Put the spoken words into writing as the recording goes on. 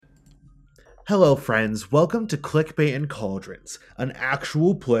Hello friends, welcome to Clickbait and Cauldrons, an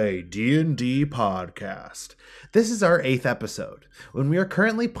actual play D&D podcast. This is our 8th episode, when we are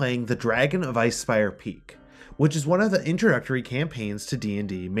currently playing The Dragon of Icespire Peak, which is one of the introductory campaigns to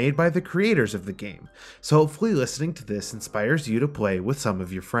D&D made by the creators of the game, so hopefully listening to this inspires you to play with some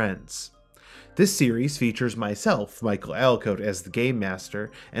of your friends. This series features myself, Michael Alicote, as the Game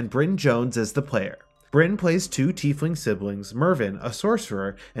Master, and Bryn Jones as the player. Bryn plays two tiefling siblings, Mervyn, a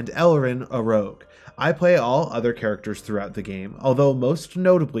sorcerer, and Ellerin, a rogue. I play all other characters throughout the game, although most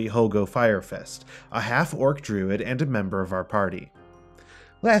notably Hogo Firefist, a half-orc druid and a member of our party.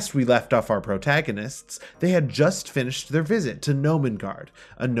 Last we left off our protagonists, they had just finished their visit to Nomengard,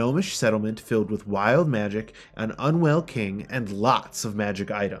 a gnomish settlement filled with wild magic, an unwell king, and lots of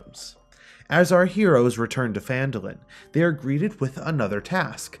magic items. As our heroes return to Phandalin, they are greeted with another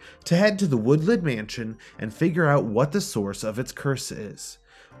task, to head to the Woodland Mansion and figure out what the source of its curse is.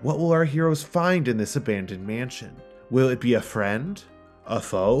 What will our heroes find in this abandoned mansion? Will it be a friend? A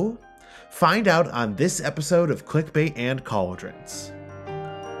foe? Find out on this episode of Clickbait and Cauldrons.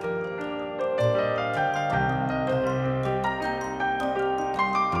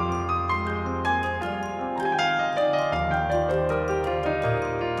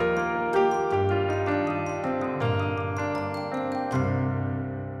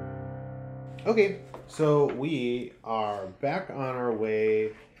 Okay, so we are back on our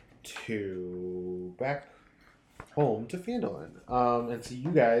way back home to Phandalin. And so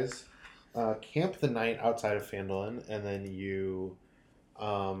you guys camp the night outside of Phandalin, and then you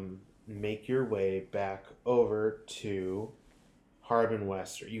make your way back over to Harbin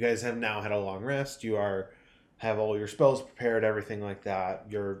Wester. You guys have now had a long rest. Have all your spells prepared, everything like that.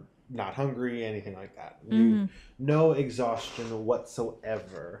 You're not hungry, anything like that. No exhaustion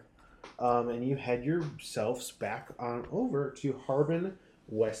whatsoever. And you head yourselves back on over to Harbin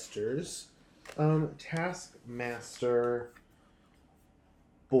Wester's Taskmaster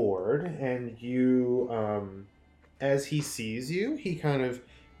board, and you, as he sees you, he kind of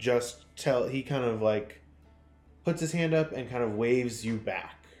puts his hand up and kind of waves you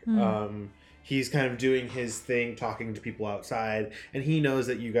back. He's kind of doing his thing, talking to people outside, and he knows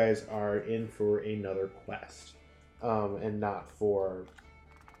that you guys are in for another quest, and not for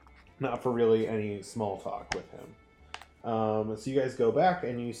really any small talk with him. So you guys go back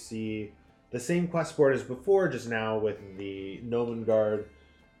and you see the same quest board as before, just now with the Nomengard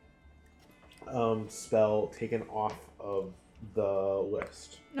spell taken off of the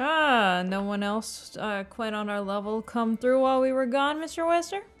list. No one else quite on our level come through while we were gone, Mr.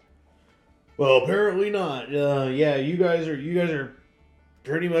 Wester? Well, apparently not. Yeah, you guys are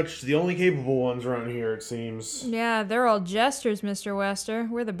pretty much the only capable ones around here, it seems. Yeah, they're all jesters, Mr. Wester.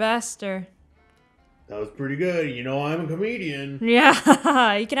 We're the bester. That was pretty good. You know I'm a comedian.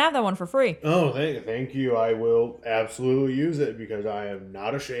 Yeah, you can have that one for free. Oh, thank you. I will absolutely use it because I am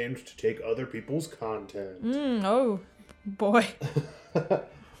not ashamed to take other people's content. Oh, boy.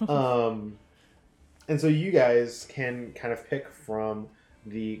 And so you guys can kind of pick from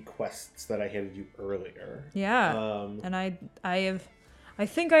the quests that I handed you earlier. Yeah, and I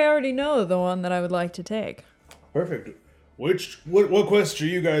think I already know the one that I would like to take. Perfect. What quest are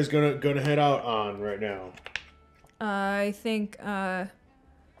you guys gonna head out on right now? I think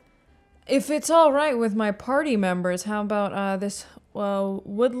if it's all right with my party members, how about this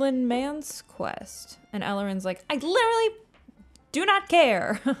Woodland Man's quest? And Ellerin's like, I literally do not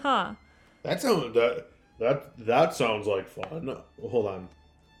care. That sounds like fun. Hold on.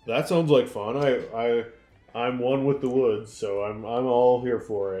 That sounds like fun. I'm one with the woods, so I'm all here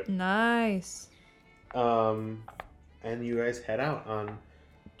for it. Nice. And you guys head out on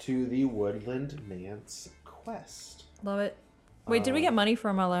to the Woodland Manse quest. Love it. Wait, did we get money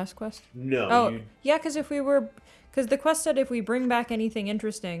from our last quest? No. Yeah, because the quest said if we bring back anything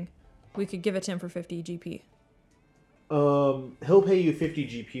interesting, we could give it to him for 50 GP. He'll pay you 50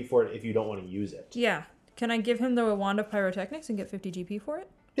 GP for it if you don't want to use it. Yeah. Can I give him the Wand of Pyrotechnics and get 50 GP for it?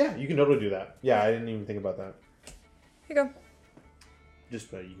 Yeah, you can totally do that. Yeah, I didn't even think about that. Here you go.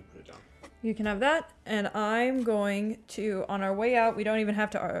 Just you can put it down. You can have that, and I'm going to, on our way out, we don't even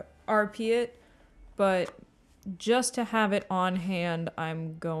have to RP it, but just to have it on hand,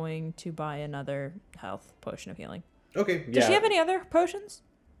 I'm going to buy another health potion of healing. Okay, yeah. Does she have any other potions?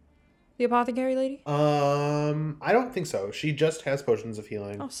 The apothecary lady? I don't think so. She just has potions of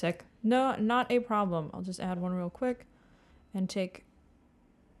healing. Oh, sick. No, not a problem. I'll just add one real quick and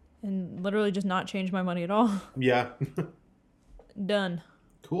literally just not change my money at all. Yeah. Done.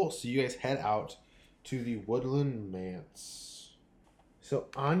 Cool. So you guys head out to the Woodland Manse. So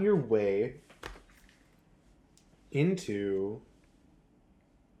on your way into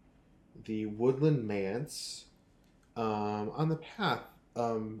the Woodland Manse on the path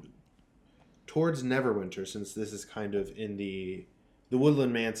towards Neverwinter, since this is kind of in the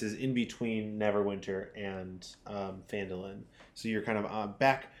Woodland Manse is in between Neverwinter and Phandalin. So you're kind of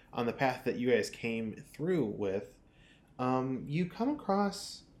back on the path that you guys came through with. You come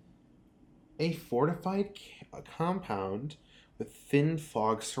across a fortified compound with thin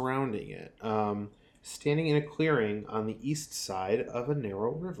fog surrounding it, standing in a clearing on the east side of a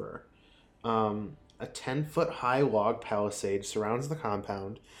narrow river. A 10-foot-high log palisade surrounds the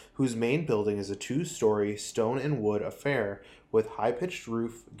compound, whose main building is a 2-story stone and wood affair with high-pitched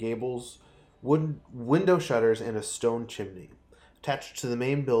roof, gables, wood window shutters, and a stone chimney. Attached to the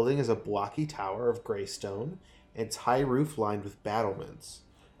main building is a blocky tower of gray stone, its high roof lined with battlements.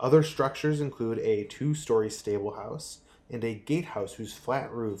 Other structures include a 2-story stable house and a gatehouse whose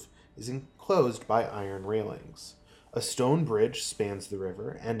flat roof is enclosed by iron railings. A stone bridge spans the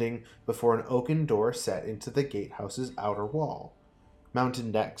river, ending before an oaken door set into the gatehouse's outer wall.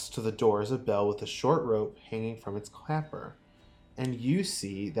 Mounted next to the door is a bell with a short rope hanging from its clapper. And you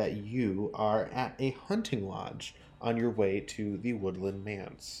see that you are at a hunting lodge on your way to the Woodland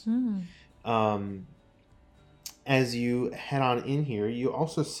Manse. As you head on in here, you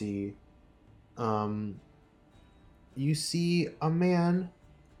also see a man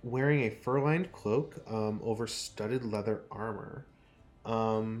wearing a fur-lined cloak over studded leather armor.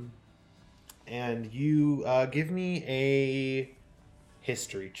 And you give me a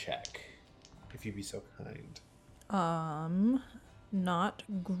history check, if you'd be so kind. Not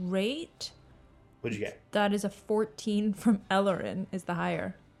great. What'd you get? That is a 14 from Ellerin, is the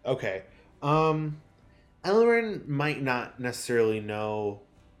higher. Okay. Ellerin might not necessarily know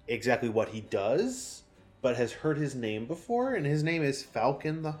exactly what he does, but has heard his name before, and his name is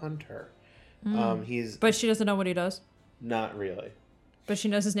Falcon the Hunter. But she doesn't know what he does. Not really. But she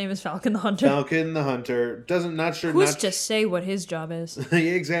knows his name is Falcon the Hunter. Falcon the Hunter not sure. Who's to say what his job is?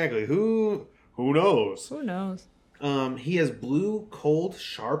 Exactly. Who knows? Who knows? He has blue, cold,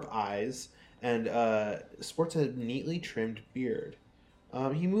 sharp eyes and sports a neatly trimmed beard.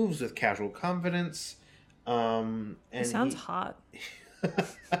 He moves with casual confidence. And he sounds hot.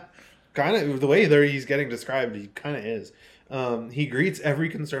 Kind of the way that he's getting described, he kind of is. He greets every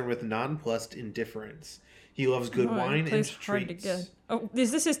concern with nonplussed indifference. He loves good wine and treats. Oh,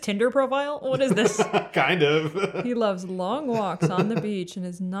 is this his Tinder profile? What is this? Kind of. He loves long walks on the beach and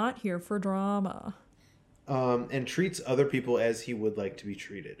is not here for drama. And treats other people as he would like to be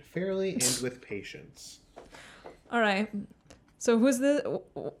treated, fairly and with patience. All right. So what's the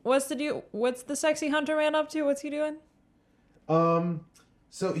sexy hunter man up to? What's he doing?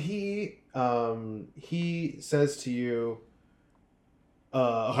 So he says to you,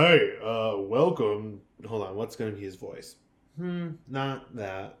 hey, welcome. Hold on, what's going to be his voice? Not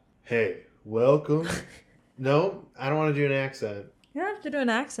that. Hey, welcome. No, I don't want to do an accent. You don't have to do an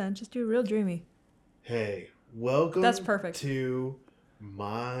accent. Just do real dreamy. Hey, welcome. That's perfect. To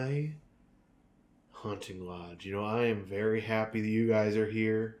my hunting lodge. You know, I am very happy that you guys are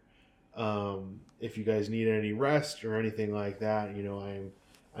here. If you guys need any rest or anything like that, you know,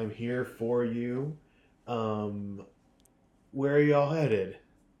 I'm here for you. Where are y'all headed?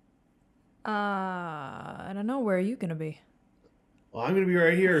 I don't know. Where are you gonna be? Well, I'm gonna be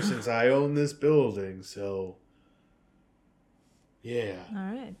right here since I own this building, so yeah. All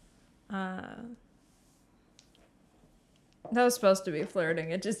right. That was supposed to be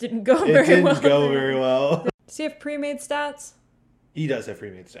flirting. It just didn't go very well. It didn't go very well. Does he have pre-made stats? He does have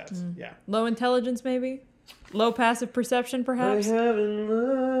pre-made stats, yeah. Low intelligence, maybe? Low passive perception, perhaps? I haven't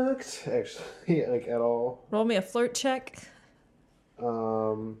looked, actually, like, at all. Roll me a flirt check.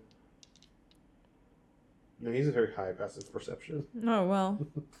 No, he's a very high passive perception. Oh, well.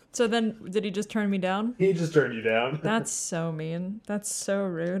 So then, did he just turn me down? He just turned you down. That's so mean. That's so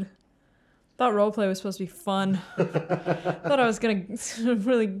rude. Thought roleplay was supposed to be fun. Thought I was going to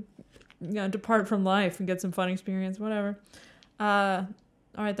really depart from life and get some fun experience, whatever. All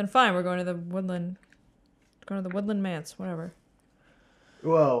right, then fine. We're going to the Woodland. Going to the Woodland Manse, whatever.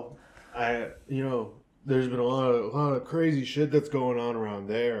 Well, there's been a lot of crazy shit that's going on around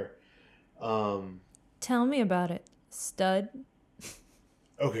there. Tell me about it, stud.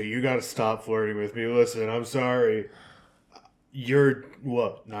 Okay, you gotta stop flirting with me. Listen, I'm sorry. You're,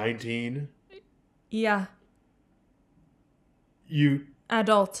 what, 19? Yeah. You...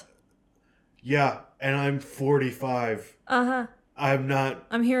 Adult. Yeah, and I'm 45. Uh-huh. I'm not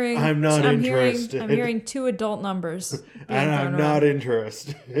interested. I'm hearing 2 adult numbers. And I'm not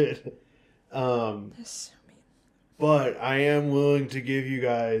interested. That's so mean. But I am willing to give you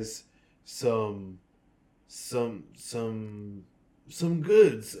guys some some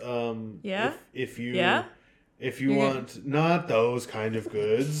goods. Yeah? If you Yeah? if you You're want not those kind of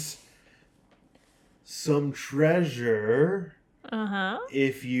goods, some treasure. Uh-huh.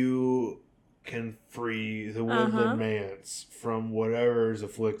 If you can free the Uh-huh. woodland manse from whatever's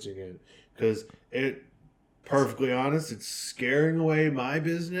afflicting it, because it, perfectly honest, it's scaring away my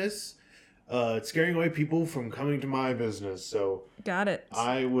business. It's scaring away people from coming to my business. So Got it.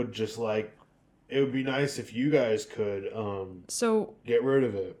 I would just like, it would be nice if you guys could So get rid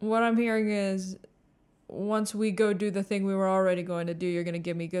of it. what I'm hearing is once we go do the thing we were already going to do, you're going to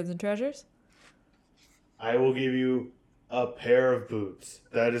give me goods and treasures? I will give you a pair of boots.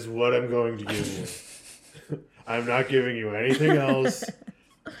 That is what I'm going to give you. I'm not giving you anything else.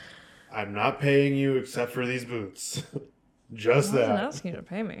 I'm not paying you except for these boots. Just I wasn't that. asking you to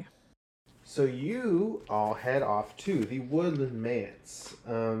pay me. So you all head off to the Woodland Manse.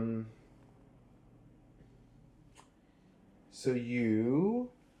 So you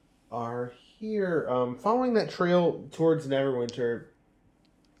are here, following that trail towards Neverwinter,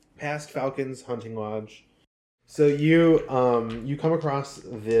 past Falcon's Hunting Lodge. So you come across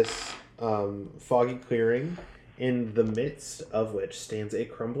this foggy clearing, in the midst of which stands a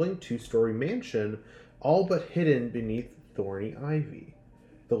crumbling 2-story mansion, all but hidden beneath thorny ivy.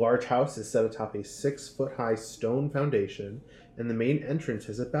 The large house is set atop a 6-foot-high stone foundation, and the main entrance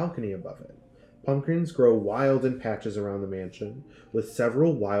has a balcony above it. Pumpkins grow wild in patches around the mansion, with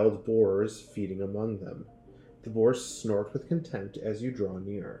several wild boars feeding among them. The boars snort with contempt as you draw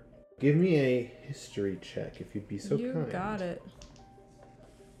near. Give me a history check, if you'd be so kind. You got it.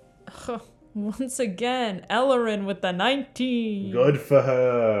 Once again, Ellerin with the 19. Good for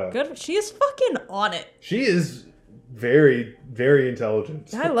her. Good. She is fucking on it. She is very, very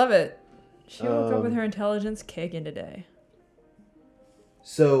intelligent. I love it. She woke up with her intelligence kicking today.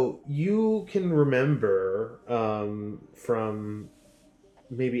 So you can remember from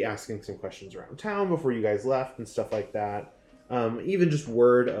maybe asking some questions around town before you guys left and stuff like that, even just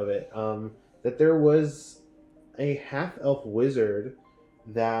word of it, that there was a half-elf wizard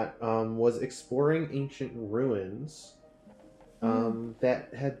that was exploring ancient ruins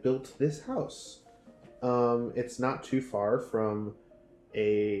that had built this house. It's not too far from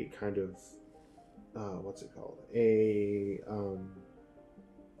a kind of what's it called?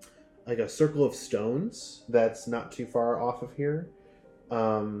 Like a circle of stones that's not too far off of here.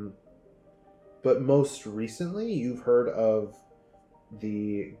 But most recently, you've heard of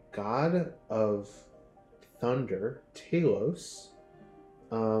the god of thunder, Talos,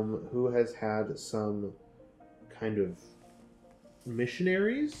 who has had some kind of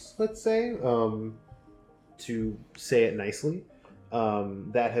missionaries, let's say, to say it nicely,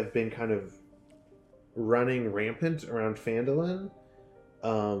 that have been kind of running rampant around Phandalin.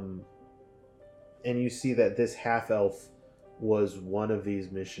 And you see that this half-elf was one of these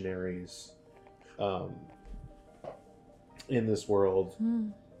missionaries in this world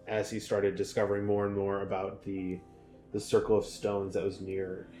as he started discovering more and more about the circle of stones that was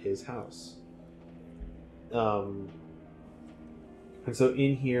near his house. And so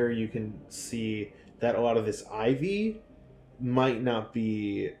in here you can see that a lot of this ivy might not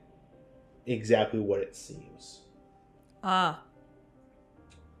be exactly what it seems. Ah.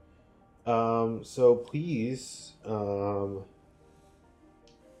 So please,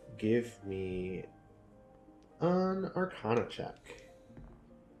 give me an Arcana check.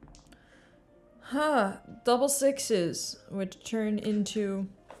 Double sixes, which turn into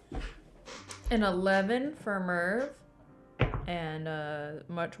an 11 for Merv, and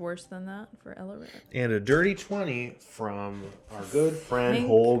much worse than that for Ellerin. And a dirty 20 from our good friend Thank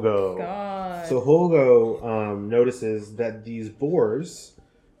Holgo. God. So Holgo notices that these boars,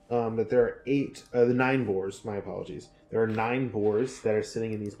 that there are the 9 boars, my apologies. There are 9 boars that are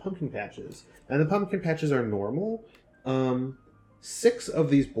sitting in these pumpkin patches. And the pumpkin patches are normal. 6 of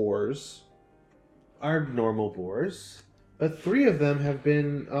these boars are normal boars, but 3 of them have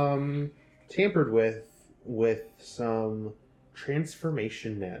been tampered with some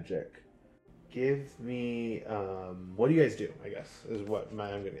transformation magic. Give me, what do you guys do, I guess, is what I'm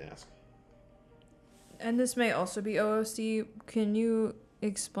going to ask. And this may also be OOC. Can you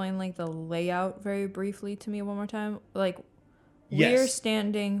explain like the layout very briefly to me one more time? Like, Yes. we're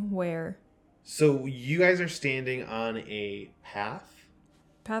standing where? So you guys are standing on a path.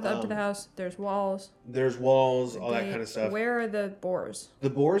 Path up to the house. There's walls. There's walls, all that kind of stuff. Where are the boars? The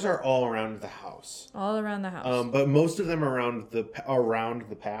boars are all around the house. All around the house. But most of them are around the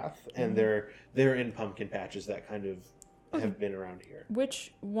path, and they're in pumpkin patches that kind of have been around here.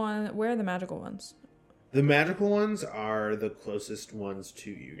 Which one? Where are the magical ones? The magical ones are the closest ones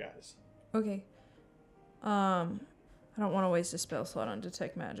to you guys. Okay. I don't want to waste a spell slot on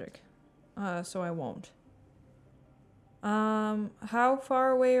detect magic. So I won't. How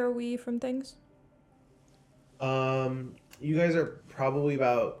far away are we from things? You guys are probably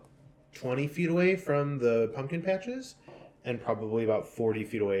about 20 feet away from the pumpkin patches and probably about 40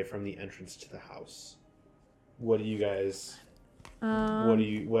 feet away from the entrance to the house. What do you guys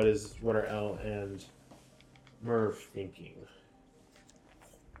what are Elle and Merv thinking?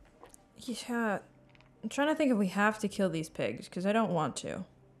 Yeah, I'm trying to think if we have to kill these pigs, because I don't want to.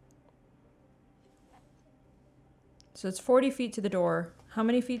 So it's 40 feet to the door. How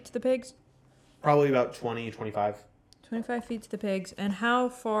many feet to the pigs? Probably about 20, 25. 25 feet to the pigs. And how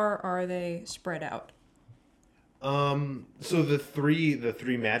far are they spread out? So the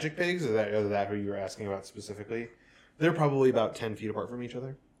three magic pigs, is that who you were asking about specifically? They're probably about 10 feet apart from each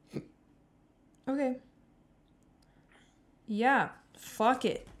other. Okay. Yeah, fuck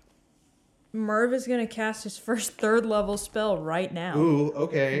it. Merv is gonna cast his first 3rd level spell right now. Ooh,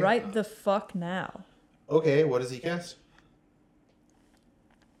 okay. Right the fuck now. Okay, what does he cast?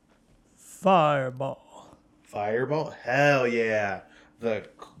 Fireball. Fireball? Hell yeah.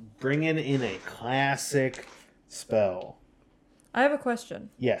 Bringing in a classic spell. I have a question.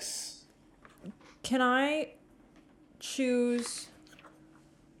 Yes. Can I choose...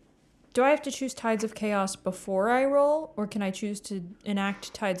 Do I have to choose Tides of Chaos before I roll, or can I choose to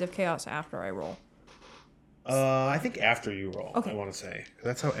enact Tides of Chaos after I roll? I think after you roll, Okay. I want to say.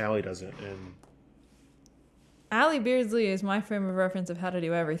 That's how Allie does it. And Allie Beardsley is my frame of reference of how to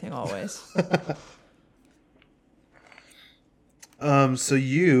do everything always. So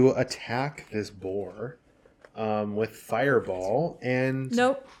you attack this boar with Fireball and...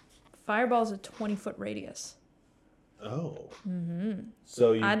 Nope. Fireball's a 20-foot radius. Oh.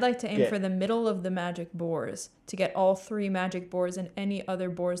 So you I'd like to aim for the middle of the magic boars to get all 3 magic boars and any other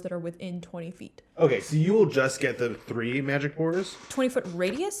boars that are within 20 feet. Okay, so you will just get the 3 magic boars? 20-foot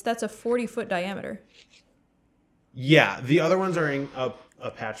radius? That's a 40-foot diameter. Yeah, the other ones are in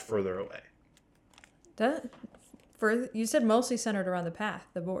a patch further away. You said mostly centered around the path,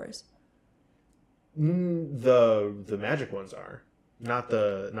 the boars. The magic ones are, not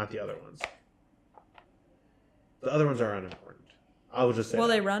the other ones. The other ones are unimportant. I will just say. Will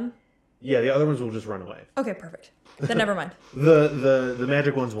that. they run? Yeah, the other ones will just run away. Okay, perfect. Then never mind. The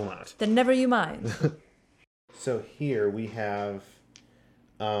magic ones will not. Then never you mind. So here we have,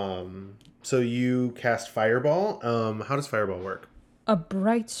 so you cast Fireball. How does Fireball work? A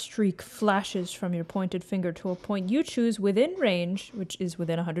bright streak flashes from your pointed finger to a point you choose within range, which is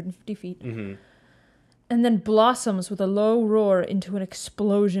within 150 feet, and then blossoms with a low roar into an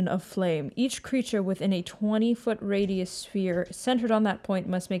explosion of flame. Each creature within a 20-foot radius sphere centered on that point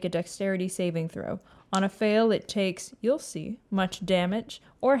must make a dexterity saving throw. On a fail, it takes, you'll see, much damage,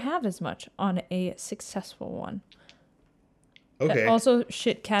 or half as much on a successful one. Okay. Also,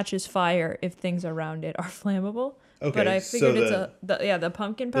 shit catches fire if things around it are flammable. Okay, But I figured so it's the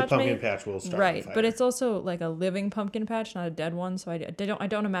pumpkin patch. the pumpkin patch will start. Right, with fire. but it's also like a living pumpkin patch, not a dead one. So I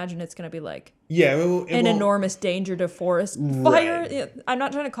don't imagine it's gonna be like yeah, it an won't- enormous danger to forest fire. Yeah, I'm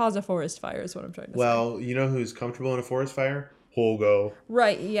not trying to cause a forest fire. Is what I'm trying to say. Well, you know who's comfortable in a forest fire? Holgo.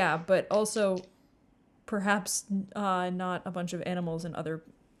 Right, yeah, but also perhaps not a bunch of animals and other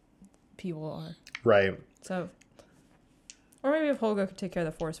people are. Right. So, or maybe if Holgo could take care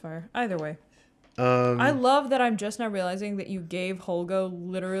of the forest fire. Either way. Um, I love that I'm just now realizing that you gave Holgo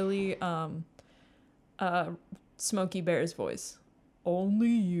literally Smokey Bear's voice. Only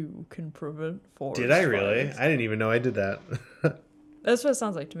you can prevent forest did I really? fires. I didn't even know I did that. That's what it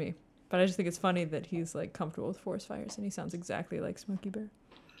sounds like to me. But I just think it's funny that he's like comfortable with forest fires and he sounds exactly like Smokey Bear.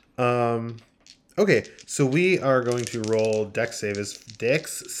 Okay, so we are going to roll dex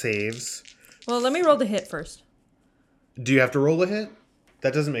saves. Well, let me roll the hit first. Do you have to roll a hit?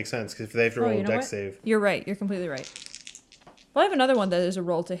 That doesn't make sense because if they have to roll you a know dex what? save. You're right. You're completely right. Well, I have another one that is a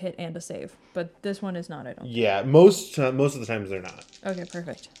roll to hit and a save, but this one is not, I don't. Yeah, most of the times they're not. Okay,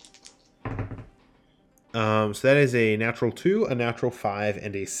 perfect. So that is a natural 2, a natural 5,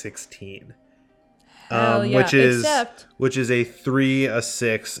 and a 16. Hell yeah, except which is a 3, a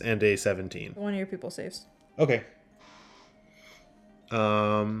 6, and a 17. one of your people saves. Okay.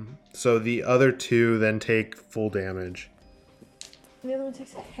 So the other 2 then take full damage. The other one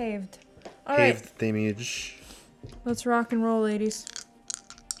takes halved. All right, Halved damage. let's rock and roll, ladies.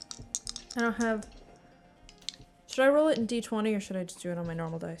 I don't have... Should I roll it in D20 or should I just do it on my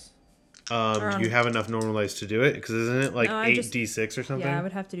normal dice? You have enough normal dice to do it because isn't it like No, I 8d6 or something? Yeah, I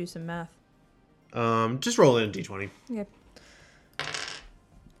would have to do some math. Just roll it in d20. Okay. 1,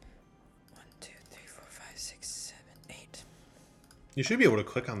 2, 3, 4, 5, 6, 7, 8. You should be able to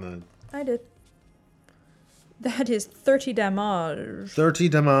click on the. I did. That is 30 damage. 30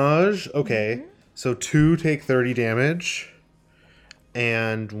 damage. Okay. So 2 take 30 damage.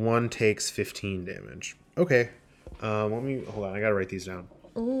 And 1 takes 15 damage. Okay. Let me... Hold on. I gotta write these down.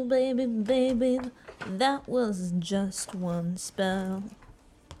 Oh, baby, baby. That was just one spell.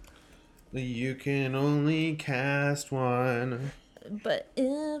 You can only cast one. But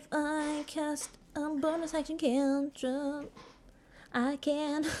if I cast a bonus action cantrip, I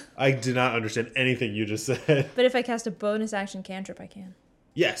can. I did not understand anything you just said. But if I cast a bonus action cantrip, I can.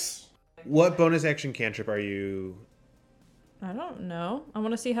 Yes. What bonus action cantrip are you... I don't know. I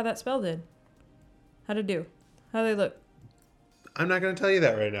want to see how that spell did. How'd it do? How they look? I'm not going to tell you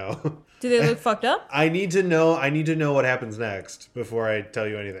that right now. Do they look fucked up? I need to know what happens next before I tell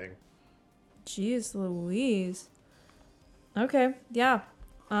you anything. Jeez Louise. Okay, yeah.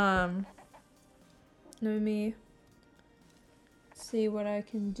 Let me see what I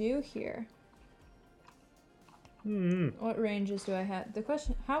can do here. What ranges do I have? The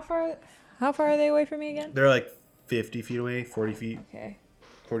question, how far are they away from me again? They're like 50 feet away, 40 feet, Okay.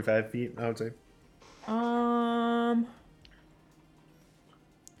 45 feet, I would say. Are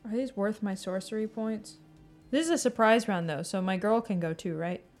these worth my sorcery points? This is a surprise round though, so my girl can go too,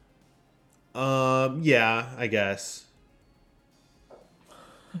 right? Yeah, I guess.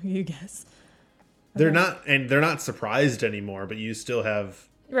 You guess. They're not surprised anymore, but you still have...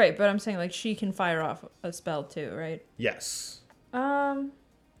 Right, but I'm saying like she can fire off a spell too, right? Yes. Um,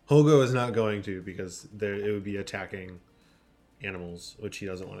 Holgo is not going to because it would be attacking animals, which he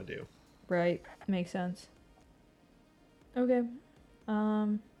doesn't want to do. right. Makes sense. Okay.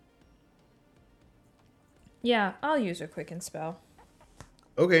 Yeah, I'll use a quicken spell.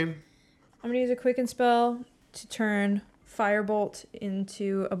 Okay. I'm gonna use a quicken spell to turn Firebolt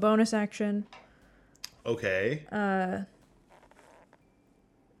into a bonus action, Okay.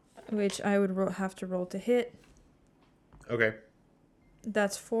 which I would have to roll to hit. Okay.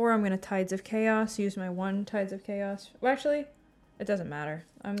 That's 4. I'm gonna Tides of Chaos. Use my 1 Tides of Chaos. Well, actually, it doesn't matter.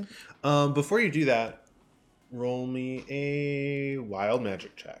 Before you do that, roll me a wild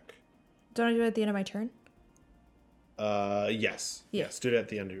magic check. Don't I do it at the end of my turn? Yes. Yeah. Yes, do it at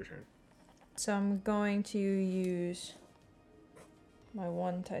the end of your turn. So I'm going to use my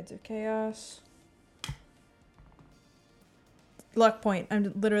 1 Tides of Chaos. Luck point.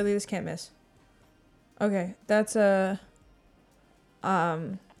 I'm literally, this can't miss. Okay, that's a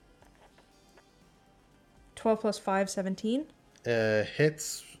 12 plus 5, 17.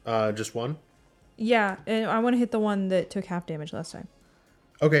 Hits, just 1. Yeah, and I want to hit the one that took half damage last time.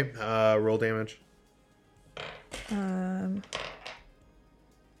 Okay, roll damage.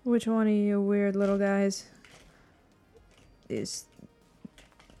 Which one of you weird little guys is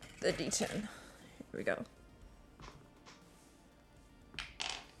the D10? Here we go.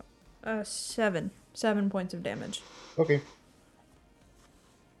 7 points of damage. Okay.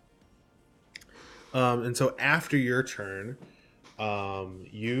 And so after your turn,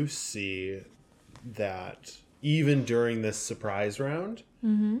 you see that even during this surprise round,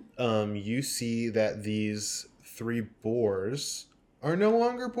 you see that these 3 boars are no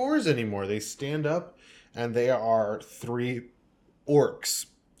longer boars anymore. They stand up, and they are 3 orcs.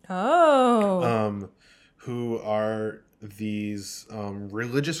 Oh. Who are these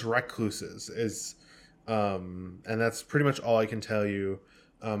religious recluses and that's pretty much all I can tell you.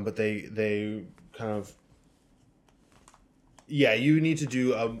 But they kind of, yeah, you need to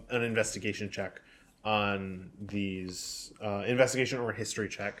do an investigation check on these, investigation or history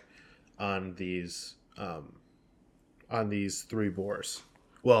check on these 3 boars.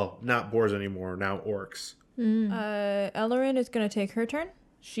 Well, not boars anymore, now orcs. Ellerin is going to take her turn.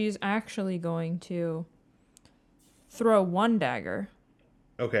 She's actually going to throw 1 dagger.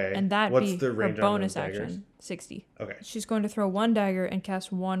 Okay. And that'd What's be the her range on bonus those daggers? action. 60. Okay. She's going to throw 1 dagger and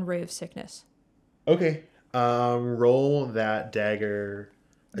cast 1 ray of sickness. Okay. Roll that dagger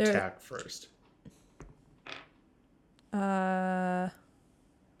attack first.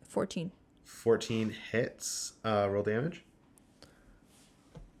 14. 14 hits. Roll damage.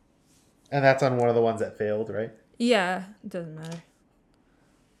 And that's on one of the ones that failed, right? Yeah, it doesn't matter.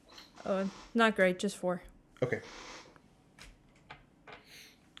 Oh, not great, just 4. Okay.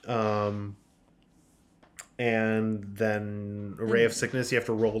 And then a ray of sickness, you have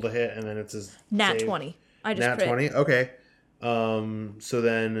to roll to hit, and then it's his Nat save. 20. I just Nat crit. 20? Okay. So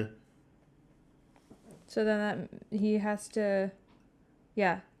then that he has to,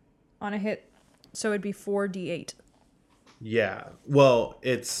 yeah, on a hit. So it'd be 4d8. yeah. Well,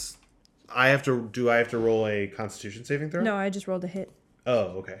 do I have to roll a Constitution saving throw? No, I just rolled a hit.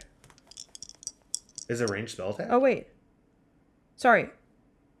 Oh, okay. Is it a ranged spell attack? Oh, wait. Sorry.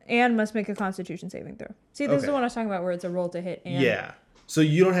 And must make a Constitution saving throw. See, this is Okay. the one I was talking about where it's a roll to hit. And Yeah. So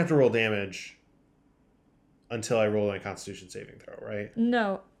you don't have to roll damage until I roll my Constitution saving throw, right?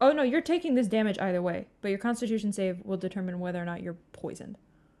 No. Oh, no, you're taking this damage either way. But your Constitution save will determine whether or not you're poisoned.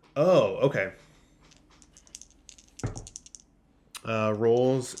 Oh, okay.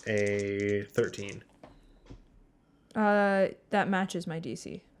 Rolls a 13. That matches my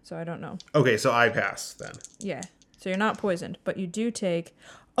DC. So I don't know. Okay, so I pass then. Yeah. So you're not poisoned. But you do take...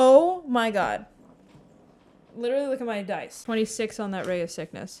 Oh, my God. Literally look at my dice. 26 on that ray of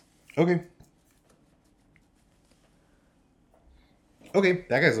sickness. Okay. Okay,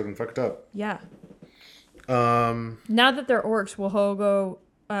 that guy's looking fucked up. Yeah. Now that they're orcs, will Holgo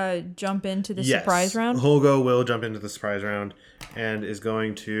jump into the surprise round? Holgo will jump into the surprise round and is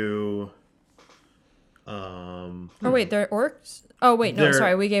going to Oh wait, they're orcs? Oh wait, no,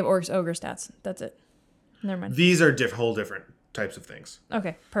 sorry, we gave orcs ogre stats. That's it. Never mind. These are whole different types of things.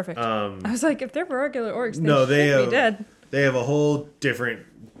 Okay, perfect. I was like, if they're regular orcs, they should have, be dead. They have a whole different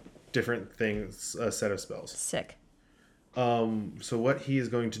things, a set of spells. Sick. So what he is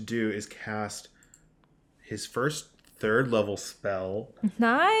going to do is cast his first 3rd level spell.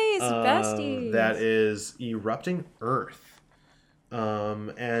 Nice, besties. That is Erupting Earth.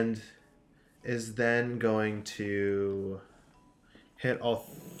 And is then going to hit all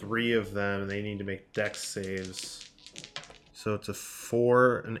 3 of them. They need to make dex saves. So it's a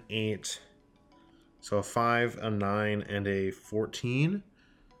 4, an 8. So a 5, a 9, and a 14.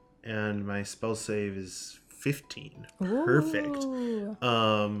 And my spell save is 15. Perfect. Ooh.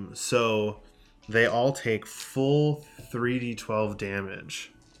 So they all take full 3d12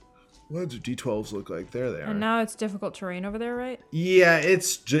 damage. What do d12s look like? There they are. And now it's difficult terrain over there, right? Yeah,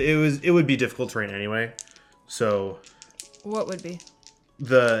 it would be difficult terrain anyway. So What would be?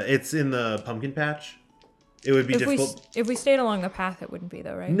 it's in the pumpkin patch. It would be difficult. If we stayed along the path, it wouldn't be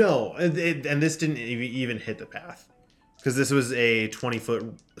though, right? No, and this didn't even hit the path because this was a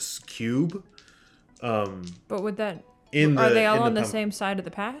 20-foot cube. But would that? Are they all on the same side of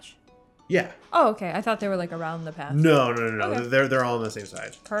the patch? Yeah. Oh, okay. I thought they were like around the path. No. Okay. They're all on the same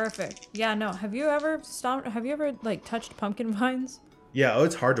side. Perfect. Yeah. No. Have you ever like touched pumpkin vines? Yeah. Oh,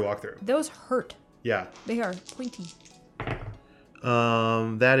 it's hard to walk through. Those hurt. Yeah. They are pointy.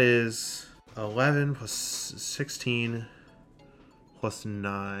 That is 11 plus 16 plus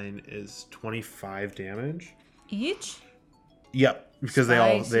 9 is 25 damage. Each? Yep, because they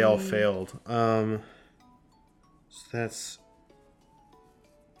all Spicy. failed. So that's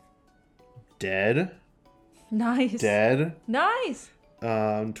dead. Nice. Dead. Nice.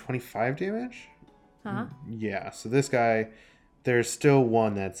 25 damage? Huh? Yeah, so this guy, there's still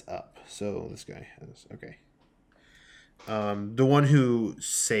one that's up. So this guy has, okay. The one who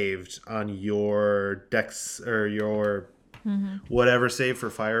saved on your dex or your whatever save for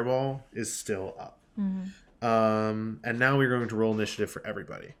fireball is still up. And now we're going to roll initiative for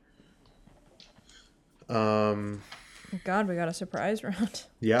everybody. God, we got a surprise round.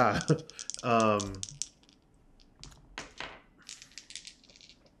 Yeah. Oh,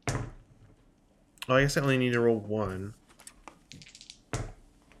 I guess I only need to roll 1.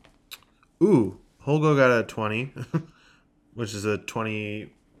 Ooh, Holgo got a 20, which is a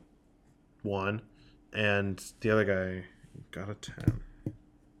 21, and the other guy got a 10.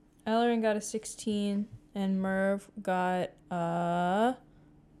 Ellerin got a 16, and Merv got a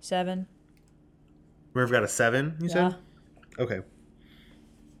 7. Merv got a 7, you said? Okay.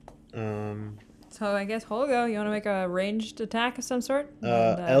 So I guess Holgo, you want to make a ranged attack of some sort?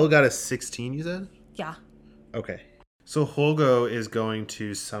 Elle got a 16, you said? Yeah. Okay. So Holgo is going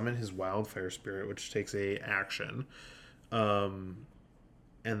to summon his wildfire spirit, which takes a action. And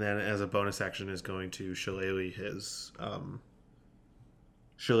then as a bonus action is going to shillelagh his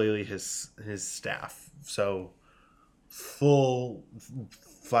staff. So full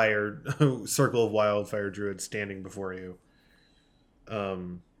fire circle of wildfire druid standing before you.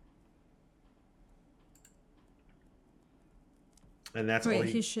 And that's Wait,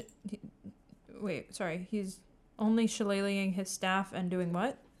 he's only shillelaghing his staff and doing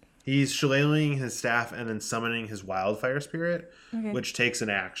what? He's shillelaghing his staff and then summoning his wildfire spirit, which takes an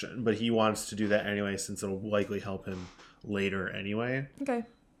action. But he wants to do that anyway since it'll likely help him later anyway. Okay.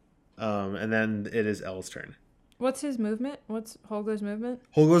 And then it is Elle's turn. What's his movement? What's Holgo's movement?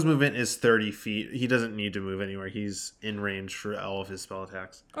 Holgo's movement is 30 feet. He doesn't need to move anywhere. He's in range for all of his spell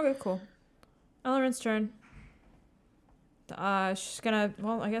attacks. Okay, cool. Ellerin's turn. She's gonna,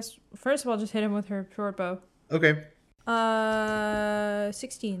 well, I guess, first of all, just hit him with her short bow. Okay.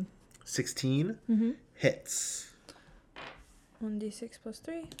 16. 16 hits. 1d6 plus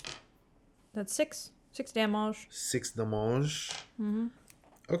 3. That's 6. 6 damage. 6 damage.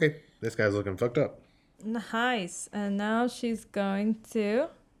 Okay, this guy's looking fucked up. Nice. And now she's going to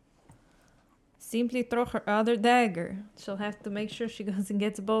simply throw her other dagger. She'll have to make sure she goes and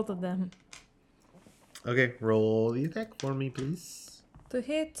gets both of them. Okay, roll the attack for me, please. To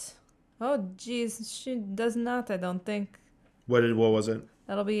hit. Oh, jeez. She does not, I don't think. What was it?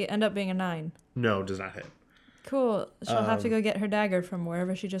 That'll end up being a 9. No, does not hit. Cool. She'll have to go get her dagger from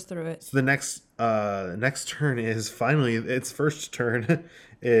wherever she just threw it. So the next turn is finally its first turn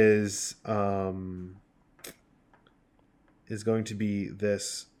is going to be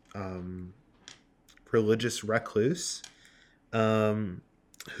this religious recluse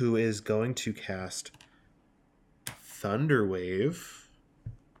who is going to cast Thunderwave.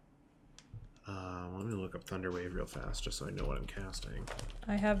 Let me look up Thunderwave real fast just so I know what I'm casting.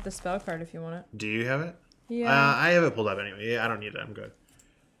 I have the spell card if you want it. Do you have it? Yeah. I have it pulled up anyway. Yeah, I don't need it. I'm good.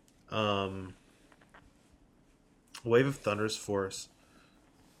 Wave of Thunder's Force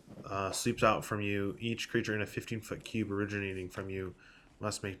sweeps out from you. Each creature in a 15-foot cube originating from you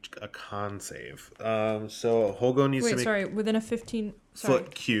must make a con save. So Holgo needs to make... within a 15...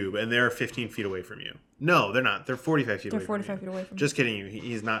 foot cube, and they're 15 feet away from you. No, they're not. They're 45 feet away from you. They're 45 feet away from you. Just kidding you.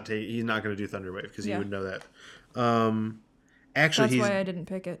 He's not going to do Thunderwave because he would know that. That's Actually, he's why I didn't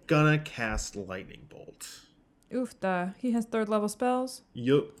pick it. gonna cast Lightning Bolt. Oof, he has 3rd level spells.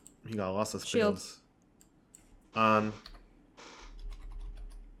 Yup. He got lots of Shield. spells.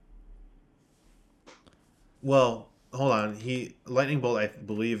 Well, hold on. Lightning Bolt, I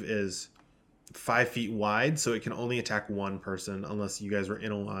believe, is 5 feet wide, so it can only attack one person unless you guys were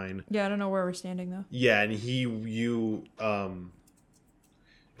in a line. Yeah, I don't know where we're standing though. Yeah, and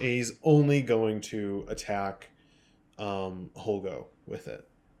he's only going to attack Holgo with it.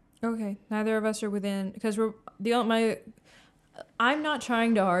 Okay, neither of us are within because I'm not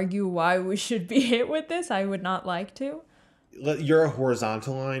trying to argue why we should be hit with this. I would not like to. You're a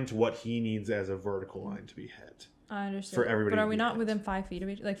horizontal line to what he needs as a vertical line to be hit. I understand. For everybody, but are we not hit. within 5 feet of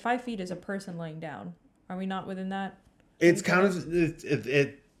each? Like 5 feet is a person laying down. Are we not within that? It's kind of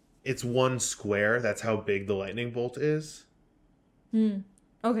it's one square. That's how big the lightning bolt is.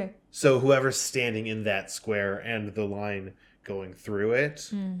 Okay. So whoever's standing in that square and the line going through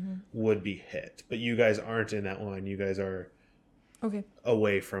it would be hit. But you guys aren't in that line. You guys are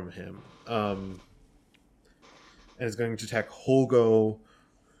away from him. And it's going to attack Holgo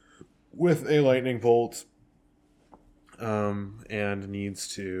with a lightning bolt. And needs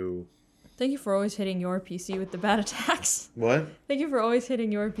to... Thank you for always hitting your PC with the bad attacks. What? Thank you for always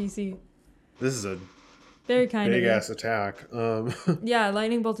hitting your PC. This is a very kind big of ass attack. Yeah,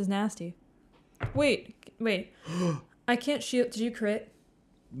 lightning bolt is nasty. Wait. I can't shield. Did you crit?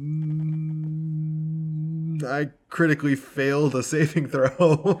 I critically failed a saving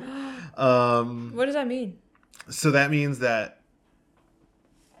throw. What does that mean? So that means that...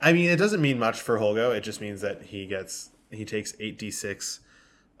 I mean, it doesn't mean much for Holgo. It just means that he takes 8d6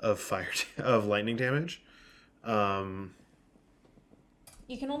 of lightning damage.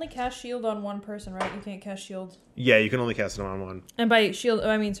 You can only cast shield on one person, right? You can't cast shield. Yeah, you can only cast it on one. And by shield,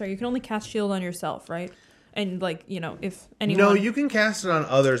 you can only cast shield on yourself, right? And if anyone... No, you can cast it on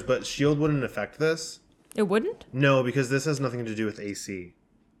others, but shield wouldn't affect this. It wouldn't? No, because this has nothing to do with AC.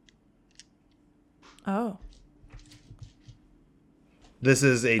 Oh. This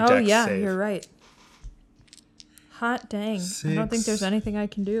is a dex save. Oh, yeah, save. You're right. Hot dang. I don't think there's anything I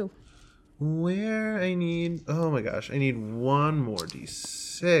can do. I need one more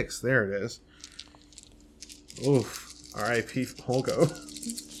d6. There it is. Oof. R.I.P. Holgo.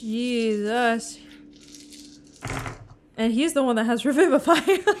 Jesus. And he's the one that has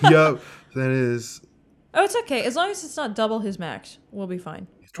Revivify. Yup. That is... Oh, it's okay. As long as it's not double his max, we'll be fine.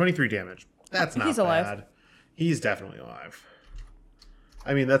 23 damage. That's not He's bad. alive. He's definitely alive.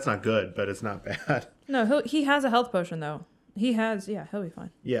 I mean, that's not good, but it's not bad. No, he has a health potion, though. He'll be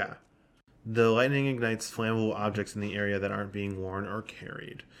fine. Yeah. The lightning ignites flammable objects in the area that aren't being worn or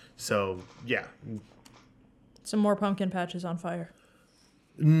carried. So, yeah. Some more pumpkin patches on fire.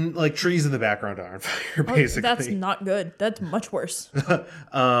 Like trees in the background are on fire, basically. That's not good. That's much worse.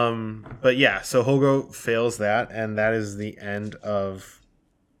 But yeah, so Holgo fails that, and that is the end of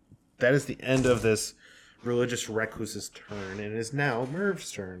this religious recluse's turn, and it is now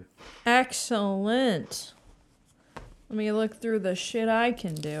Merv's turn. Excellent. Let me look through the shit I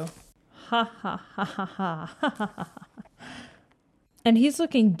can do. Ha ha ha ha ha ha ha. And he's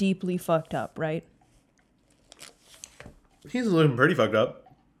looking deeply fucked up, right? He's looking pretty fucked up.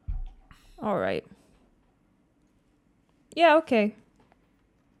 All right. Yeah, okay.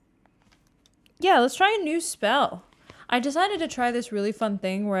 Yeah, let's try a new spell. I decided to try this really fun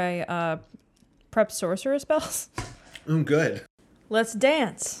thing where I prep sorcerer spells. Good. Let's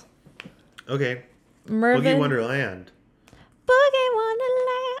dance. Okay. Mervin. Boogie Wonderland. Boogie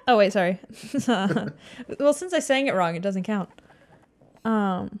Wonderland. Oh, wait, sorry. Well, since I sang it wrong, it doesn't count.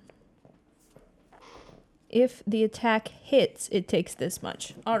 If the attack hits, it takes this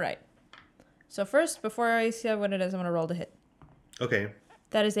much. All right. So first, before I see what it is, I'm going to roll to hit. Okay.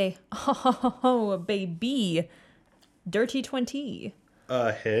 That is a oh, baby. Dirty 20.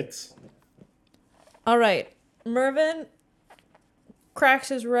 Hits. All right. Mervin cracks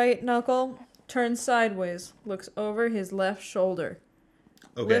his right knuckle, turns sideways, looks over his left shoulder,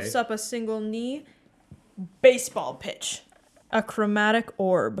 Okay. lifts up a single knee, baseball pitch, a chromatic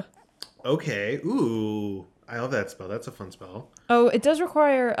orb. Okay. Ooh. I love that spell. That's a fun spell. Oh, it does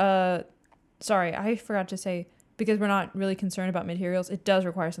require sorry, I forgot to say, because we're not really concerned about materials, it does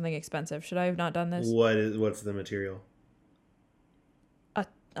require something expensive. Should I have not done this? What's the material?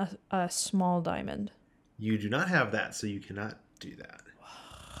 A small diamond. You do not have that, so you cannot do that.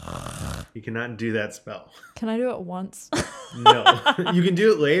 You cannot do that spell. Can I do it once? No. You can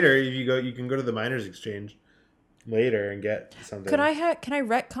do it later. If you can go to the miners exchange later and get something. Can I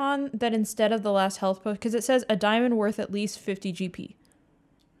retcon that instead of the last health potion, because it says a diamond worth at least 50 GP.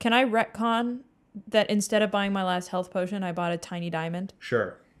 Can I retcon that instead of buying my last health potion, I bought a tiny diamond?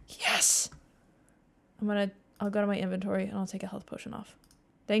 Sure. Yes. I'll go to my inventory and I'll take a health potion off.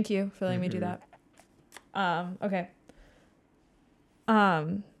 Thank you for letting me do that. Okay.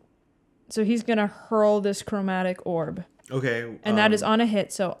 So he's gonna hurl this chromatic orb. Okay. And that is on a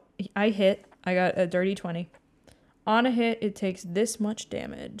hit. So I hit. I got a dirty 20. On a hit, it takes this much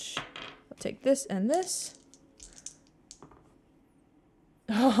damage. I'll take this and this.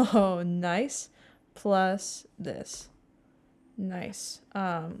 Oh, nice. Plus this. Nice.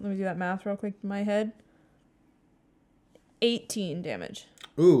 Let me do that math real quick in my head. 18 damage.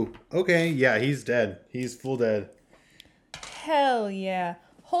 Ooh. Okay. Yeah, he's dead. He's full dead. Hell yeah.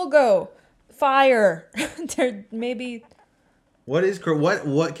 Holgo. Fire. There maybe... What is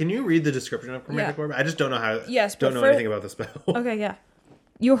what? Can you read the description of chromatic orb? I just don't know how. Yes, don't know anything about the spell. Okay, yeah.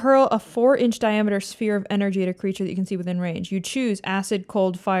 You hurl a 4-inch diameter sphere of energy at a creature that you can see within range. You choose acid,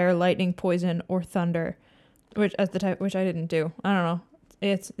 cold, fire, lightning, poison, or thunder, which I didn't do. I don't know.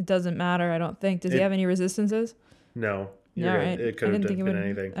 It doesn't matter. I don't think. Does he have any resistances? No. All right. It could have been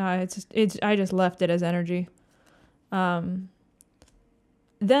anything. I just left it as energy. Then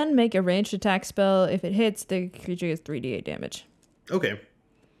make a ranged attack spell. If it hits, the creature gets 3d8 damage. Okay,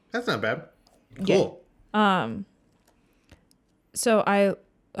 that's not bad. Cool. Yeah. So I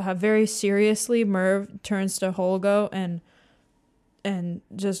very seriously, Merv turns to Holgo and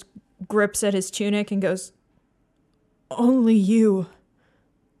just grips at his tunic and goes, "Only you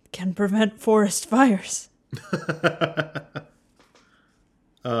can prevent forest fires."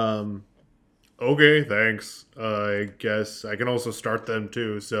 Okay, thanks. I guess I can also start them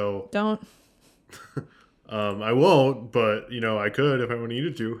too. So Don't. I won't, but I could if I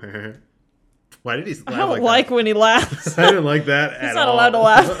needed to. Why did he laugh I don't like that? when he laughs. I didn't like that at all. He's not allowed to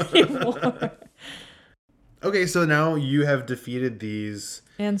laugh anymore. Okay, so now you have defeated these.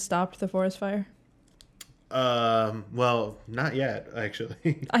 And stopped the forest fire. Well, not yet,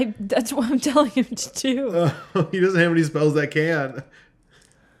 actually. That's what I'm telling him to do. He doesn't have any spells that can.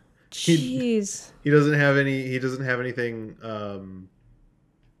 Jeez. He doesn't have any. He doesn't have anything.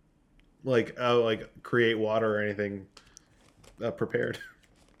 Like create water or anything prepared.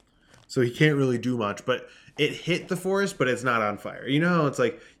 So he can't really do much. But it hit the forest, but it's not on fire. You know how it's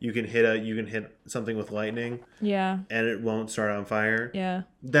like you can hit something with lightning. Yeah. And it won't start on fire. Yeah.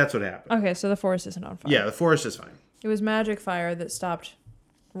 That's what happened. Okay, so the forest isn't on fire. Yeah, the forest is fine. It was magic fire that stopped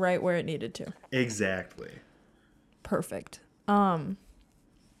right where it needed to. Exactly. Perfect. What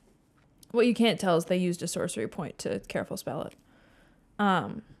you can't tell is they used a sorcery point to careful spell it.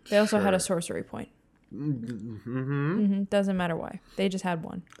 They also had a sorcery point. Doesn't matter why. They just had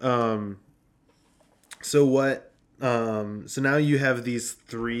one. So what? So now you have these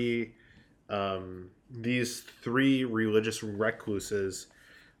three religious recluses,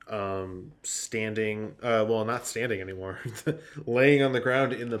 standing. Well, not standing anymore. Laying on the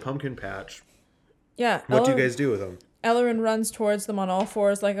ground in the pumpkin patch. Yeah. What do you guys do with them? Ellerin runs towards them on all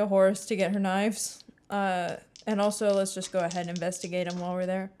fours like a horse to get her knives. And also, let's just go ahead and investigate them while we're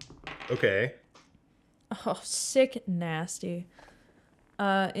there. Okay. Oh, sick nasty.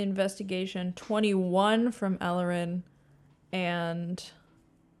 Investigation 21 from Ellerin and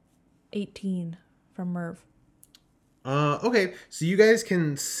 18 from Merv. Okay, so you guys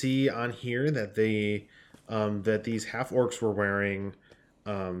can see on here that that these half orcs were wearing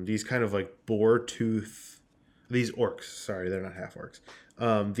these kind of like boar tooth. These orcs, sorry, they're not half orcs.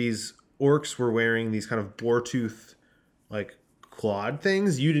 These orcs were wearing these kind of boar tooth like clawed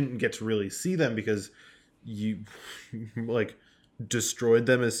things. You didn't get to really see them because you like destroyed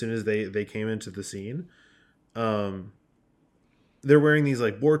them as soon as they came into the scene. They're wearing these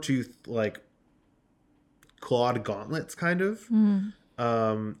like boar tooth like clawed gauntlets kind of.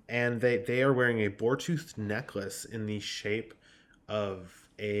 And they are wearing a boar tooth necklace in the shape of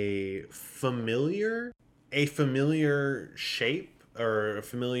a familiar shape or a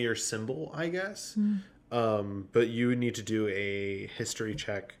familiar symbol, I guess. But you would need to do a history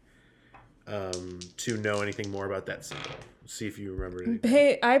check to know anything more about that symbol. See if you remember anything.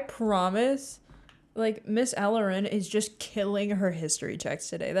 Hey, I promise, like, Miss Ellerin is just killing her history checks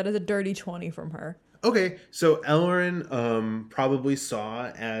today. That is a dirty 20 from her. Okay, so Ellerin probably saw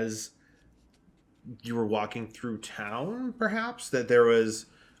as you were walking through town, perhaps, that there was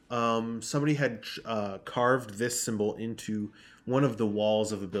somebody had carved this symbol into one of the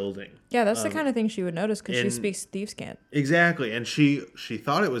walls of a building. Yeah, that's the kind of thing she would notice because she speaks Thieves' Cant. Exactly, and she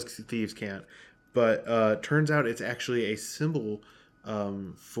thought it was Thieves' Cant, but turns out it's actually a symbol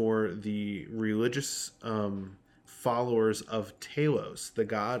for the religious followers of Talos, the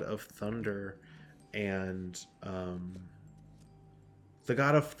god of thunder and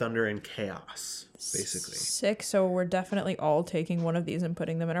chaos, basically. Sick. So we're definitely all taking one of these and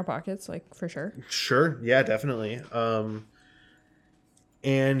putting them in our pockets, like, for sure. Sure. Yeah, definitely.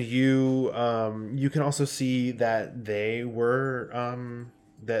 And you can also see that they were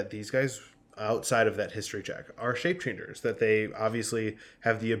that these guys outside of that history check are shape changers, that they obviously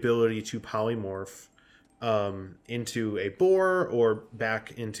have the ability to polymorph into a boar or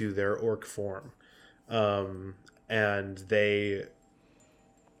back into their orc form. And they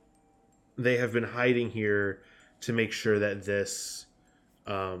have been hiding here to make sure that this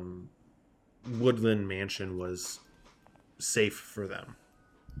woodland mansion was safe for them.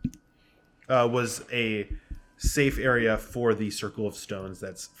 Was a safe area for the Circle of Stones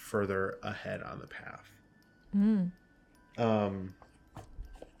that's further ahead on the path.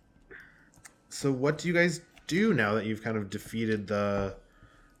 So what do you guys do now that you've kind of defeated the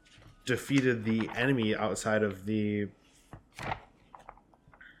enemy outside of the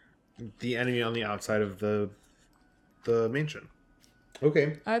enemy on the outside of the mansion?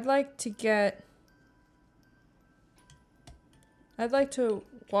 Okay. I'd like to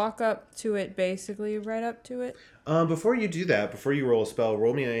walk up to it, basically right up to it. Before you do that, before you roll a spell,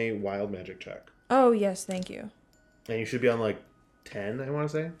 roll me a wild magic check. Oh, yes, thank you. And you should be on like 10, I want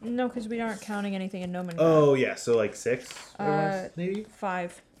to say. No, because we aren't counting anything in Nomen. Oh, yeah, so like 6, maybe?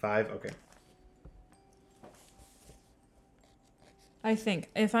 5. 5, okay. I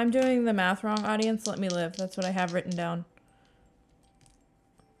think. If I'm doing the math wrong, audience, let me live. That's what I have written down.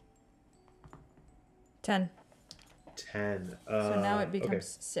 10. 10. So now it becomes okay.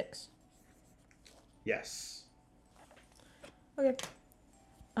 6. Yes. Okay.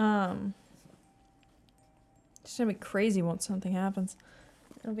 It's gonna be crazy once something happens.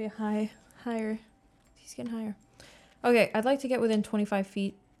 It'll be higher. He's getting higher. Okay, I'd like to get within 25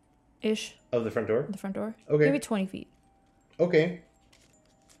 feet ish. Of the front door? The front door. Okay. Maybe 20 feet. Okay.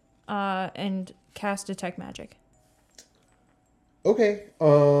 And cast Detect Magic. Okay.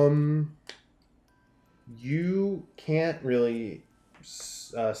 You can't really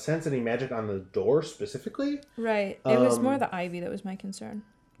sense any magic on the door specifically. Right. It was more the ivy that was my concern.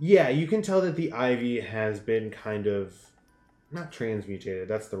 Yeah, you can tell that the ivy has been kind of not transmutated.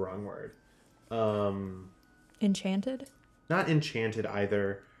 That's the wrong word. Enchanted? Not enchanted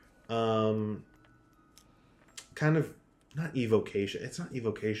either. Kind of not evocation. It's not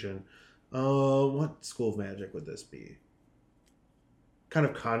evocation. What school of magic would this be? Kind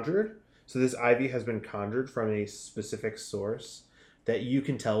of conjured. So this ivy has been conjured from a specific source that you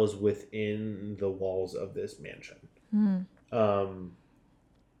can tell is within the walls of this mansion.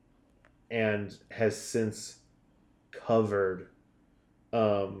 And has since covered.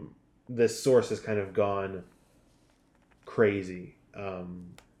 This source has kind of gone crazy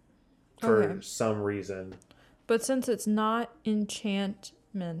for some reason. But since it's not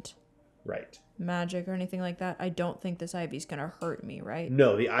enchantment, Right. magic or anything like that, I don't think this ivy's gonna hurt me, right?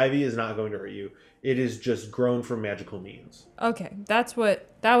 No, the ivy is not going to hurt you. It is just grown from magical means. Okay, that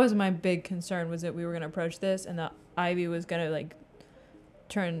was my big concern, was that we were gonna approach this and the ivy was gonna like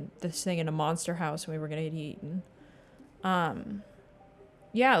turn this thing into Monster House and we were gonna get eaten.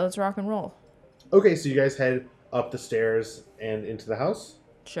 Yeah, let's rock and roll. Okay, so you guys head up the stairs and into the house.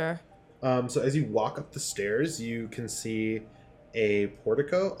 Sure. So as you walk up the stairs, you can see a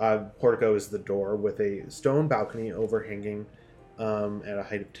portico. Portico is the door with a stone balcony overhanging at a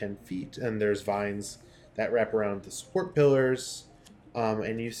height of 10 feet. And there's vines that wrap around the support pillars.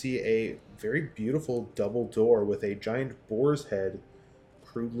 And you see a very beautiful double door with a giant boar's head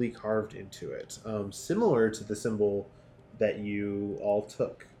crudely carved into it, similar to the symbol that you all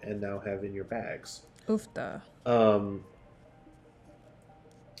took and now have in your bags. Oofta. Um,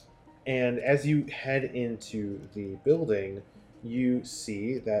 and as you head into the building, you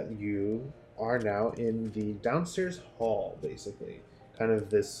see that you are now in the downstairs hall, basically, kind of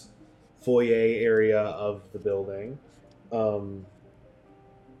this foyer area of the building. Um,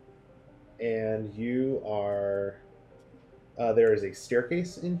 and you are there is a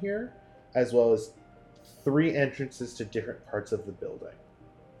staircase in here, as well as three entrances to different parts of the building.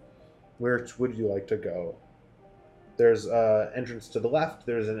 Where would you like to go? There's an entrance to the left,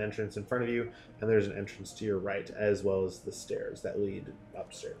 there's an entrance in front of you, and there's an entrance to your right, as well as the stairs that lead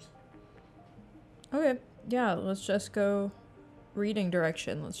upstairs. Okay, yeah, let's just go reading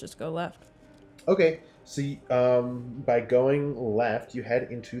direction. Let's just go left. Okay, so by going left, you head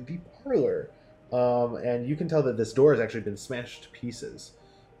into the parlor, and you can tell that this door has actually been smashed to pieces.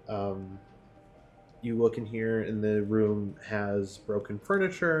 Um, you look in here, and the room has broken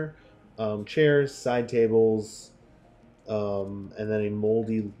furniture, chairs, side tables, and then a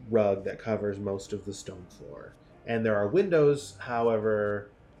moldy rug that covers most of the stone floor. And there are windows,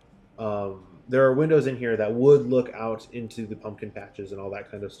 however, there are windows in here that would look out into the pumpkin patches and all that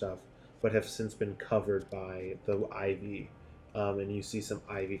kind of stuff, but have since been covered by the ivy. And you see some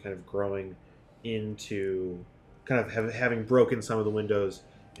ivy kind of growing into, kind of having broken some of the windows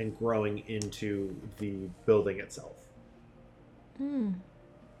and growing into the building itself. Hmm.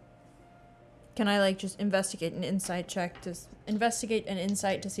 Can I like just investigate an insight to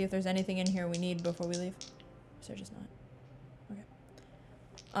see if there's anything in here we need before we leave? Is there just not? Okay.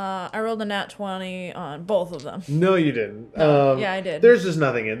 I rolled a nat 20 on both of them. No, you didn't. Yeah, I did. There's just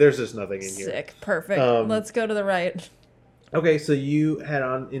nothing in here. Sick. Perfect. Let's go to the right. Okay, so you head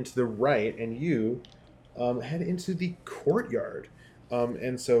on into the right, and you head into the courtyard.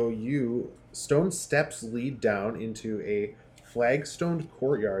 And so stone steps lead down into a flagstoned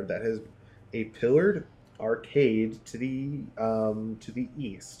courtyard that has a pillared arcade to the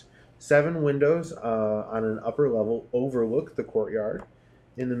east. 7 windows on an upper level overlook the courtyard,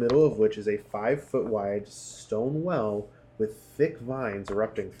 in the middle of which is a 5-foot wide stone well with thick vines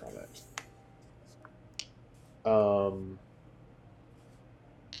erupting from it.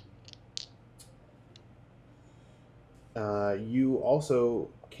 You also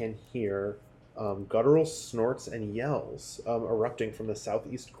can hear guttural snorts and yells erupting from the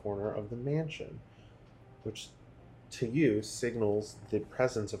southeast corner of the mansion, which to you signals the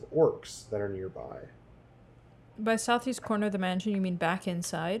presence of orcs that are nearby. By southeast corner of the mansion, you mean back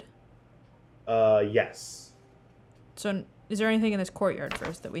inside? Yes. So is there anything in this courtyard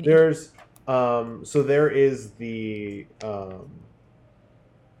first that we need? There's there is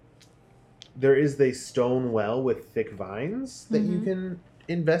the stone well with thick vines that you can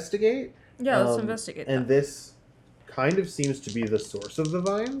investigate. Yeah, let's investigate that. And this kind of seems to be the source of the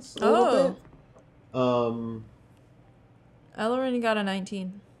vines a little bit. Ellerin got a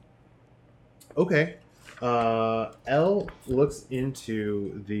 19. Okay. Elle looks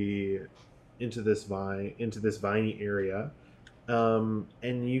into this viney area,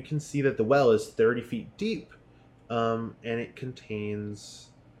 and you can see that the well is 30 feet deep, and it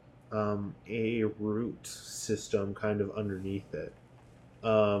contains a root system kind of underneath it.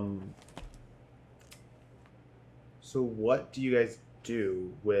 So what do you guys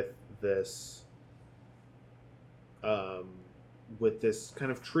do with this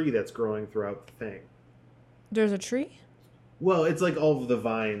kind of tree that's growing throughout the thing? There's a tree? Well, it's like all of the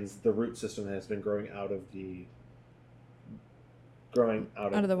vines, the root system has been growing out of the well?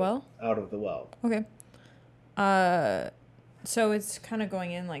 Out of the well. Okay. So it's kind of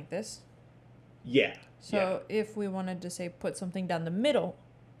going in like this? Yeah. So if we wanted to say put something down the middle,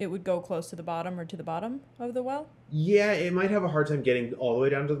 it would go close to the bottom or to the bottom of the well? Yeah, it might have a hard time getting all the way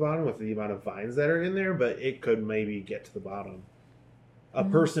down to the bottom with the amount of vines that are in there, but it could maybe get to the bottom. A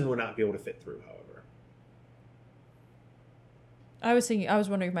person would not be able to fit through, however. I was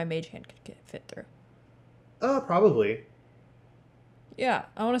wondering if my mage hand could fit through. Probably. Yeah,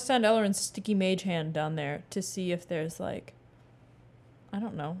 I want to send Ellerin's sticky mage hand down there to see if there's like, I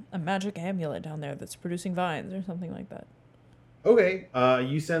don't know, a magic amulet down there that's producing vines or something like that. Okay,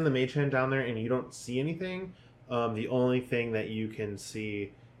 you send the mage hand down there and you don't see anything. The only thing that you can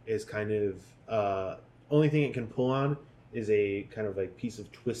see is kind of, only thing it can pull on is a kind of like piece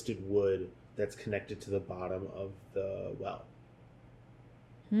of twisted wood that's connected to the bottom of the well.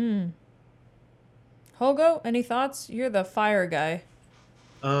 Holgo, any thoughts? You're the fire guy.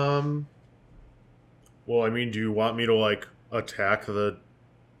 Well, I mean, do you want me to, like, attack the...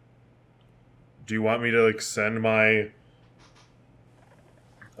 Do you want me to, like, send Mozilla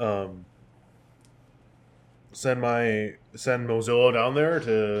down there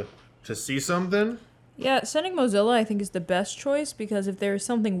to see something? Yeah, sending Mozilla I think is the best choice, because if there's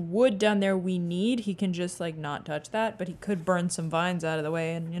something wood down there we need, he can just like not touch that, but he could burn some vines out of the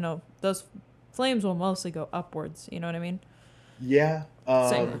way, and those flames will mostly go upwards, you know what I mean? Yeah.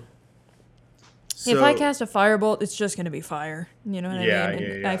 If I cast a firebolt, it's just going to be fire, you know what I mean?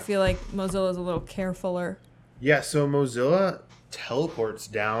 And Yeah. I feel like Mozilla's a little carefuler. Yeah, so Mozilla teleports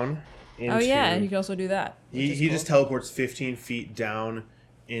down into... Oh yeah, and you can also do that. He just teleports 15 feet down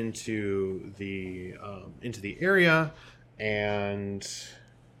into the area, and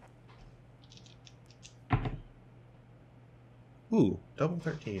ooh, double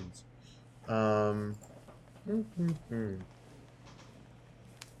 13s.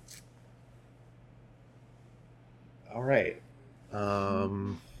 All right.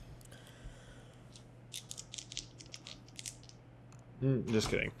 Just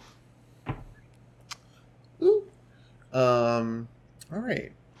kidding. Ooh. All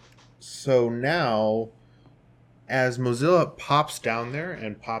right. So now, as Mozilla pops down there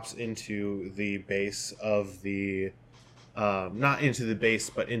and pops into the base of the, not into the base,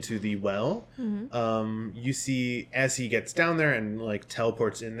 but into the well, you see as he gets down there and like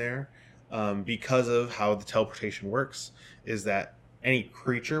teleports in there, because of how the teleportation works, is that any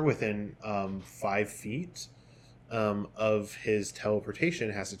creature within 5 feet of his teleportation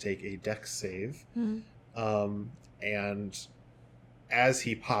has to take a dex save. And as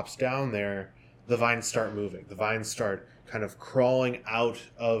he pops down there, the vines start moving. The vines start kind of crawling out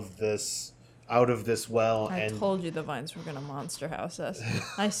of this well. I told you the vines were gonna monster house us.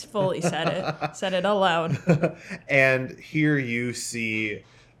 I fully said it aloud. And here you see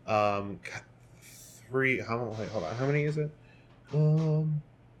three. Hold on. How many is it?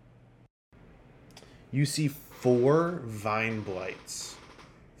 You see 4 vine blights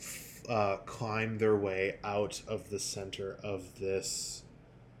climb their way out of the center of this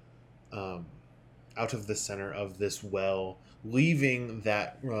well, leaving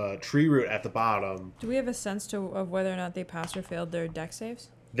that tree root at the bottom. Do we have a sense of whether or not they passed or failed their dex saves?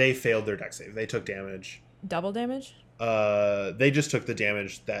 They failed their dex save. They took damage. Double damage? They just took the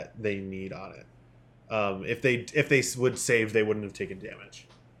damage that they need on it. If they would save, they wouldn't have taken damage.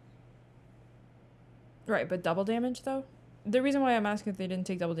 Right, but double damage though? The reason why I'm asking if they didn't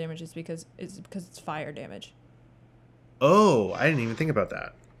take double damage is because it's fire damage. Oh, I didn't even think about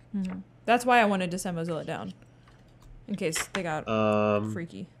that. That's why I wanted to send Mozilla down, in case they got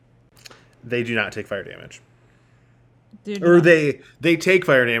freaky. They do not take fire damage. Or they take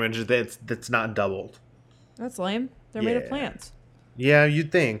fire damage that's not doubled. That's lame. They're made of plants. Yeah,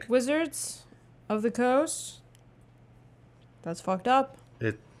 you'd think. Wizards of the Coast. That's fucked up.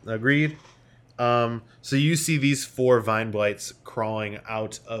 Agreed. So you see these 4 vine blights crawling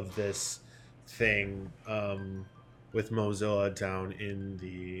out of this thing, with Mozilla down in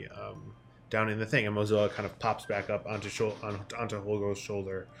the thing, and Mozilla kind of pops back up onto Holgo's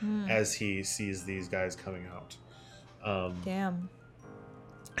shoulder as he sees these guys coming out. Damn.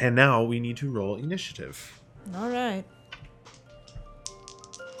 And now we need to roll initiative. All right.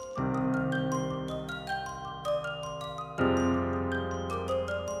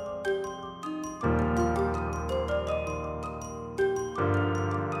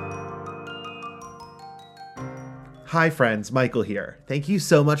 Hi friends, Michael here. Thank you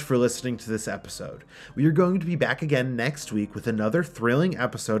so much for listening to this episode. We are going to be back again next week with another thrilling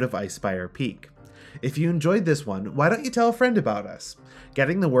episode of Icespire Peak. If you enjoyed this one, why don't you tell a friend about us?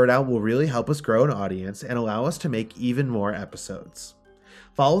 Getting the word out will really help us grow an audience and allow us to make even more episodes.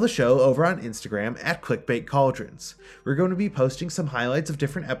 Follow the show over on Instagram at Clickbait Cauldrons. We're going to be posting some highlights of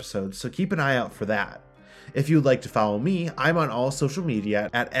different episodes, so keep an eye out for that. If you would like to follow me, I'm on all social media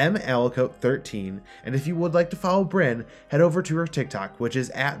at malicote13, and if you would like to follow Bryn, head over to her TikTok, which is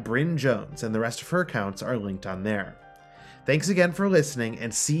at Bryn Jones, and the rest of her accounts are linked on there. Thanks again for listening,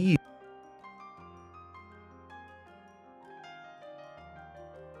 and see you